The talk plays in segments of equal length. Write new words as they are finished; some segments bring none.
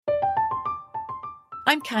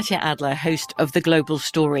I'm Katya Adler, host of The Global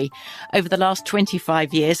Story. Over the last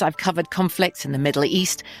 25 years, I've covered conflicts in the Middle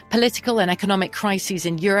East, political and economic crises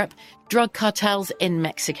in Europe, drug cartels in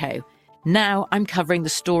Mexico. Now I'm covering the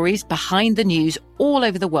stories behind the news all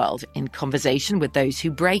over the world in conversation with those who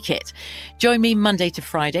break it. Join me Monday to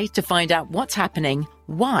Friday to find out what's happening,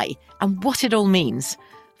 why, and what it all means.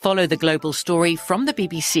 Follow The Global Story from the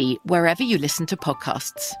BBC wherever you listen to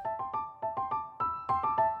podcasts.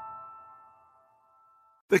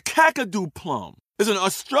 The Kakadu plum is an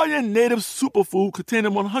Australian native superfood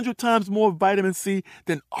containing 100 times more vitamin C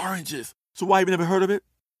than oranges. So why have you never heard of it?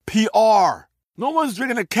 PR. No one's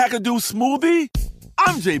drinking a Kakadu smoothie?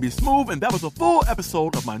 I'm JB Smoove, and that was a full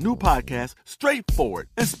episode of my new podcast, Straightforward,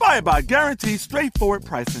 inspired by guaranteed straightforward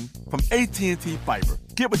pricing from AT&T Fiber.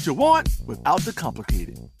 Get what you want without the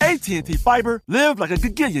complicated. AT&T Fiber, live like a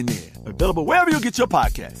gigillionaire. Available wherever you get your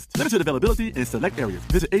podcasts. Limited availability in select areas.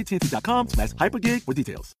 Visit AT&T.com/hypergig for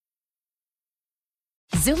details.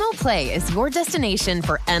 Xumo Play is your destination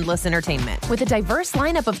for endless entertainment. With a diverse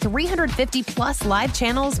lineup of 350-plus live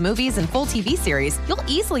channels, movies, and full TV series, you'll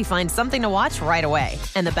easily find something to watch right away.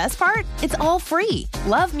 And the best part? It's all free.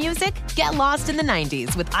 Love music? Get lost in the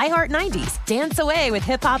 90s with iHeart 90s, dance away with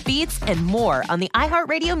hip-hop beats, and more on the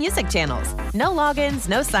iHeartRadio music channels. No logins,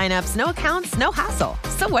 no signups, no accounts, no hassle.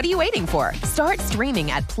 So what are you waiting for? Start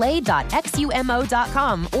streaming at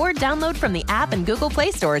play.xumo.com or download from the app and Google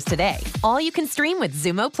Play stores today. All you can stream with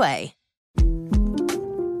Xumo Play.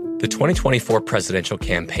 The 2024 presidential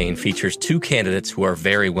campaign features two candidates who are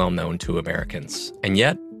very well known to Americans. And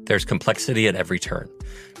yet, there's complexity at every turn.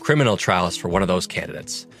 Criminal trials for one of those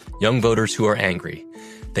candidates. Young voters who are angry.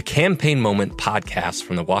 The Campaign Moment podcast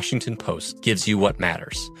from the Washington Post gives you what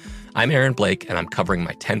matters. I'm Aaron Blake, and I'm covering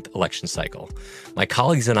my 10th election cycle. My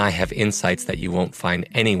colleagues and I have insights that you won't find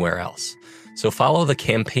anywhere else. So follow The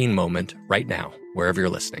Campaign Moment right now, wherever you're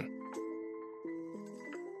listening.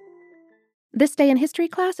 This Day in History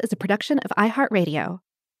Class is a production of iHeartRadio.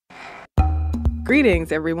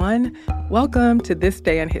 Greetings, everyone. Welcome to This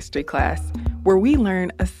Day in History Class, where we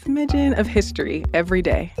learn a smidgen of history every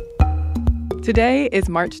day. Today is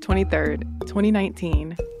March 23rd,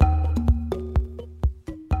 2019.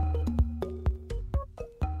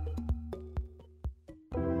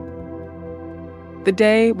 The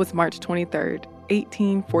day was March 23rd,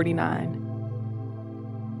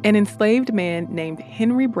 1849. An enslaved man named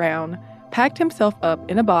Henry Brown packed himself up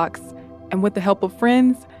in a box and, with the help of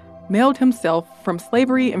friends, mailed himself from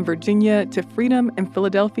slavery in Virginia to freedom in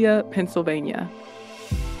Philadelphia, Pennsylvania.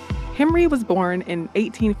 Henry was born in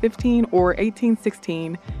 1815 or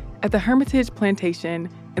 1816 at the Hermitage Plantation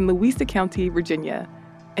in Louisa County, Virginia,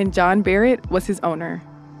 and John Barrett was his owner.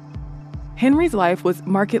 Henry's life was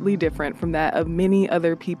markedly different from that of many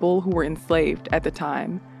other people who were enslaved at the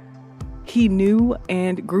time. He knew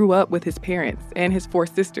and grew up with his parents and his 4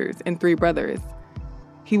 sisters and 3 brothers.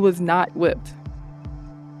 He was not whipped.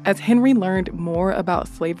 As Henry learned more about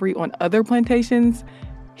slavery on other plantations,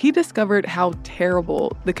 he discovered how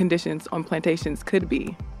terrible the conditions on plantations could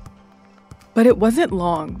be. But it wasn't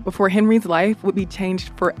long before Henry's life would be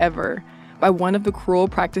changed forever by one of the cruel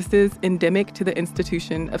practices endemic to the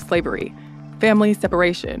institution of slavery: family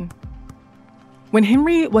separation. When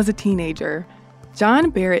Henry was a teenager, John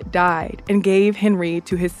Barrett died and gave Henry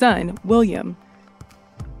to his son, William.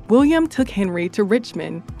 William took Henry to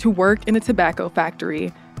Richmond to work in a tobacco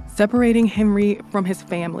factory, separating Henry from his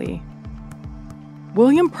family.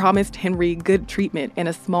 William promised Henry good treatment and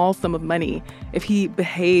a small sum of money if he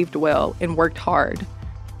behaved well and worked hard.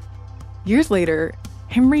 Years later,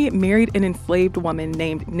 Henry married an enslaved woman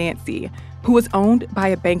named Nancy, who was owned by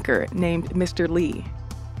a banker named Mr. Lee.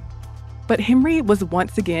 But Henry was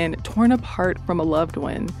once again torn apart from a loved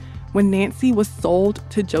one when Nancy was sold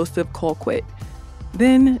to Joseph Colquitt,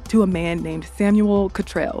 then to a man named Samuel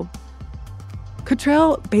Cottrell.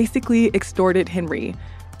 Cottrell basically extorted Henry,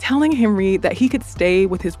 telling Henry that he could stay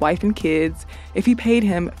with his wife and kids if he paid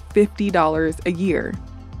him $50 a year.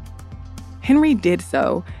 Henry did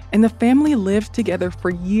so, and the family lived together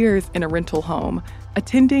for years in a rental home,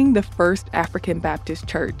 attending the First African Baptist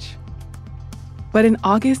Church. But in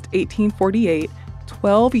August 1848,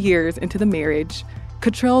 12 years into the marriage,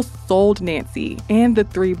 Cottrell sold Nancy and the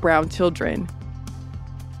 3 Brown children.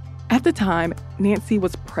 At the time, Nancy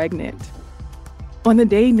was pregnant. On the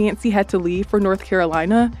day Nancy had to leave for North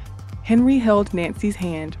Carolina, Henry held Nancy's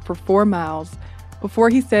hand for 4 miles before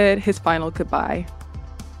he said his final goodbye.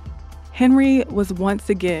 Henry was once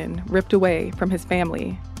again ripped away from his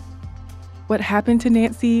family. What happened to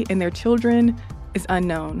Nancy and their children is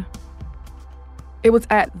unknown. It was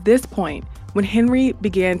at this point when Henry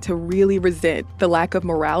began to really resent the lack of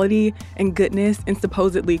morality and goodness in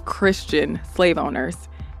supposedly Christian slave owners,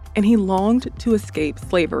 and he longed to escape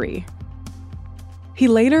slavery. He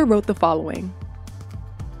later wrote the following: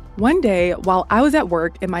 "One day, while I was at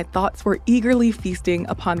work and my thoughts were eagerly feasting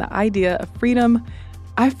upon the idea of freedom,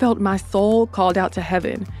 I felt my soul called out to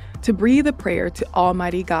heaven to breathe a prayer to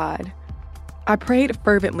Almighty God. I prayed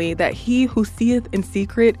fervently that He who seeth in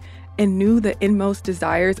secret and knew the inmost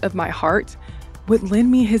desires of my heart would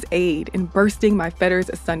lend me His aid in bursting my fetters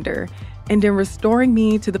asunder and in restoring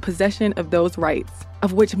me to the possession of those rights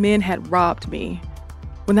of which men had robbed me,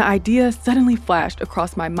 when the idea suddenly flashed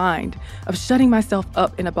across my mind of shutting myself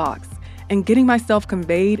up in a box and getting myself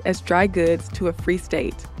conveyed as dry goods to a free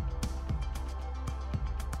state."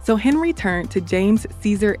 So Henry turned to James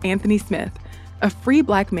Caesar Anthony Smith, a free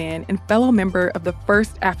Black man and fellow member of the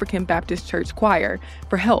First African Baptist Church Choir,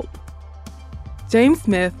 for help. James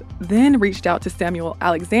Smith then reached out to Samuel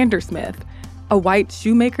Alexander Smith, a white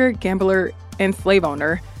shoemaker, gambler, and slave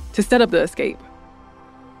owner, to set up the escape.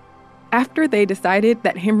 After they decided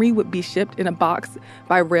that Henry would be shipped in a box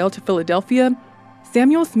by rail to Philadelphia,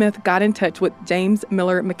 Samuel Smith got in touch with James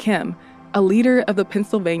Miller McKim, a leader of the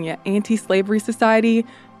Pennsylvania Anti-Slavery Society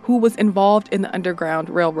who was involved in the Underground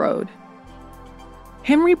Railroad.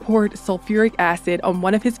 Henry poured sulfuric acid on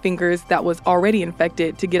one of his fingers that was already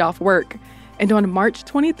infected to get off work, and on March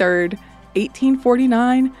 23,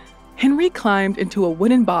 1849, Henry climbed into a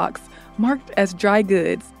wooden box marked as dry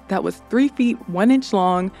goods that was 3 feet 1 inch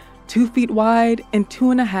long, 2 feet wide, and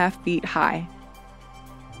 2.5 feet high.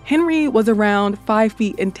 Henry was around 5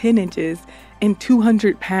 feet and 10 inches and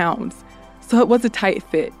 200 pounds, so it was a tight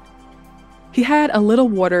fit. He had a little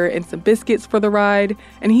water and some biscuits for the ride,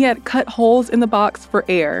 and he had cut holes in the box for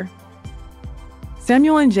air.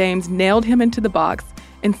 Samuel and James nailed him into the box,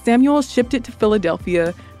 and Samuel shipped it to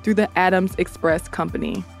Philadelphia through the Adams Express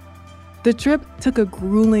Company. The trip took a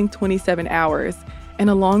grueling 27 hours, and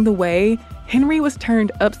along the way, Henry was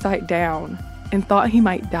turned upside down and thought he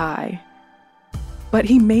might die. But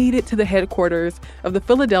he made it to the headquarters of the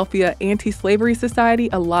Philadelphia Anti-Slavery Society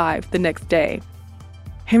alive the next day.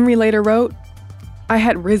 Henry later wrote, "I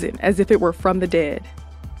had risen as if it were from the dead."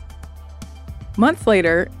 Months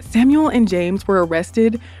later, Samuel and James were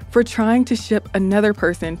arrested for trying to ship another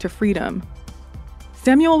person to freedom.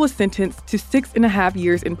 Samuel was sentenced to 6.5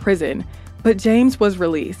 years in prison, but James was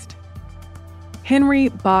released. Henry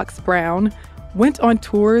Box Brown went on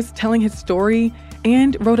tours telling his story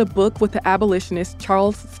and wrote a book with the abolitionist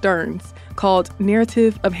Charles Stearns called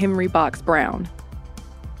Narrative of Henry Box Brown.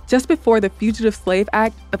 Just before the Fugitive Slave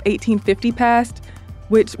Act of 1850 passed,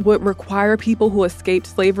 which would require people who escaped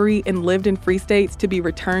slavery and lived in free states to be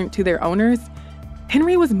returned to their owners,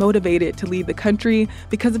 Henry was motivated to leave the country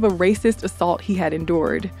because of a racist assault he had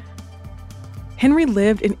endured. Henry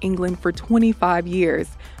lived in England for 25 years,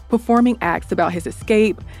 performing acts about his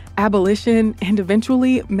escape, abolition, and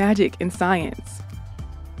eventually magic and science.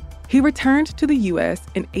 He returned to the U.S.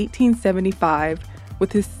 in 1875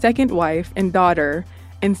 with his second wife and daughter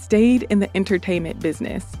and stayed in the entertainment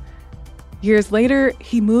business. Years later,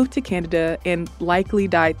 he moved to Canada and likely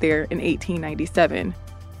died there in 1897.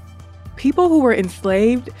 People who were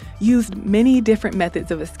enslaved used many different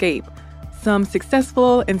methods of escape, some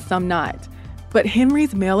successful and some not. But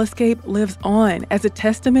Henry's male escape lives on as a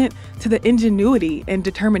testament to the ingenuity and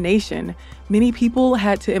determination many people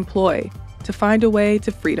had to employ to find a way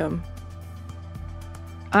to freedom.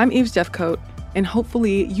 I'm Eve Jeffcoat, and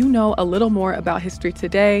hopefully you know a little more about history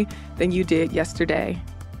today than you did yesterday.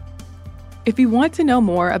 If you want to know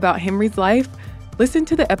more about Henry's life, listen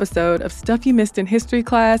to the episode of Stuff You Missed in History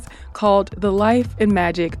Class called The Life and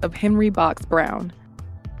Magic of Henry Box Brown.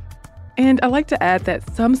 And I'd like to add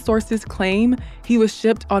that some sources claim he was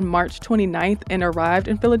shipped on March 29th and arrived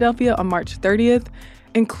in Philadelphia on March 30th,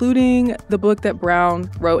 including the book that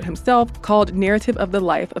Brown wrote himself called Narrative of the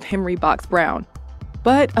Life of Henry Box Brown.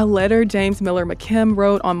 But a letter James Miller McKim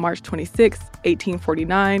wrote on March 26,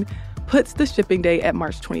 1849, puts the shipping date at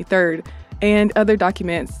March 23rd, and other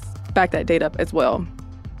documents back that date up as well.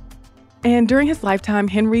 And during his lifetime,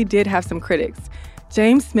 Henry did have some critics.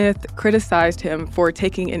 James Smith criticized him for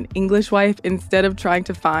taking an English wife instead of trying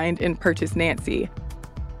to find and purchase Nancy.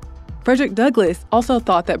 Frederick Douglass also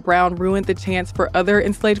thought that Brown ruined the chance for other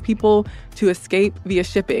enslaved people to escape via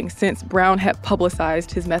shipping, since Brown had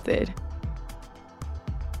publicized his method.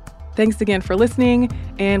 Thanks again for listening,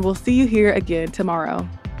 and we'll see you here again tomorrow.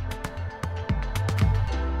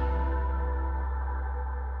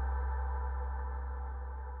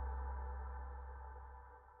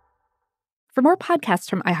 For more podcasts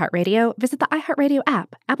from iHeartRadio, visit the iHeartRadio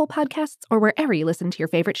app, Apple Podcasts, or wherever you listen to your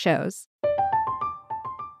favorite shows.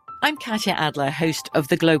 I'm Katya Adler, host of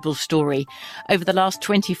The Global Story. Over the last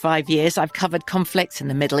 25 years, I've covered conflicts in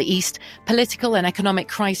the Middle East, political and economic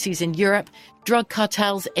crises in Europe, drug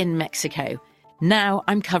cartels in Mexico. Now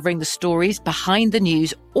I'm covering the stories behind the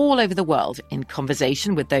news all over the world in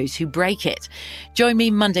conversation with those who break it. Join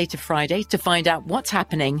me Monday to Friday to find out what's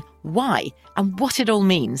happening, why, and what it all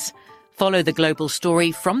means. Follow The Global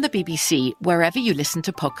Story from the BBC wherever you listen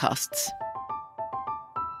to podcasts.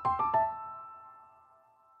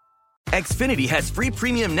 Xfinity has free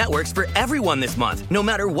premium networks for everyone this month, no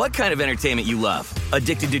matter what kind of entertainment you love.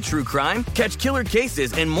 Addicted to true crime? Catch killer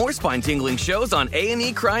cases and more spine-tingling shows on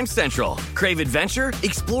A&E Crime Central. Crave adventure?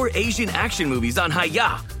 Explore Asian action movies on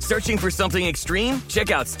Hi-YAH. Searching for something extreme?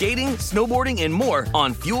 Check out skating, snowboarding, and more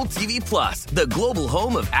on Fuel TV Plus, the global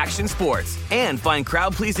home of action sports. And find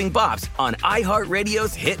crowd-pleasing bops on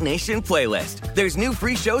iHeartRadio's Hit Nation playlist. There's new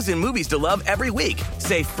free shows and movies to love every week.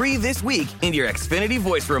 Say free this week in your Xfinity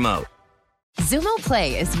voice remote. Xumo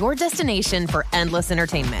Play is your destination for endless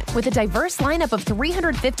entertainment. With a diverse lineup of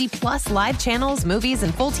 350 plus live channels, movies,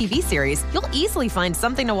 and full TV series, you'll easily find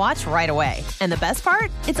something to watch right away. And the best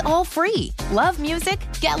part? It's all free. Love music?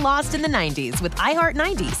 Get lost in the 90s with iHeart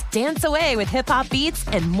 90s, dance away with hip-hop beats,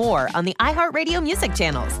 and more on the iHeartRadio music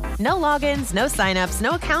channels. No logins, no signups,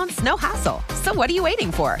 no accounts, no hassle. So what are you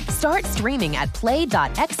waiting for? Start streaming at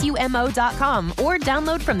play.xumo.com or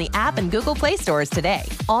download from the app and Google Play stores today.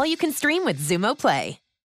 All you can stream with Xumo Play.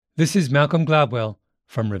 This is Malcolm Gladwell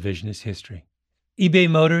from Revisionist History. eBay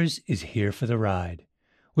Motors is here for the ride.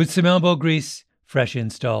 With some elbow grease, fresh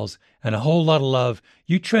installs, and a whole lot of love,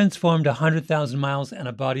 you transformed 100,000 miles and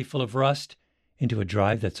a body full of rust into a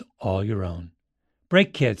drive that's all your own.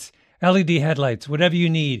 Brake kits, LED headlights, whatever you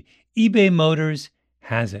need, eBay Motors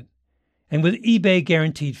has it. And with eBay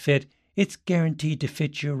Guaranteed Fit, it's guaranteed to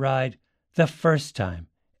fit your ride the first time,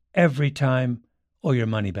 every time, or your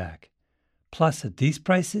money back. Plus, at these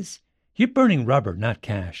prices, you're burning rubber, not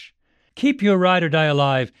cash. Keep your ride or die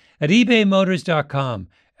alive at ebaymotors.com.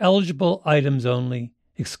 Eligible items only.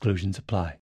 Exclusions apply.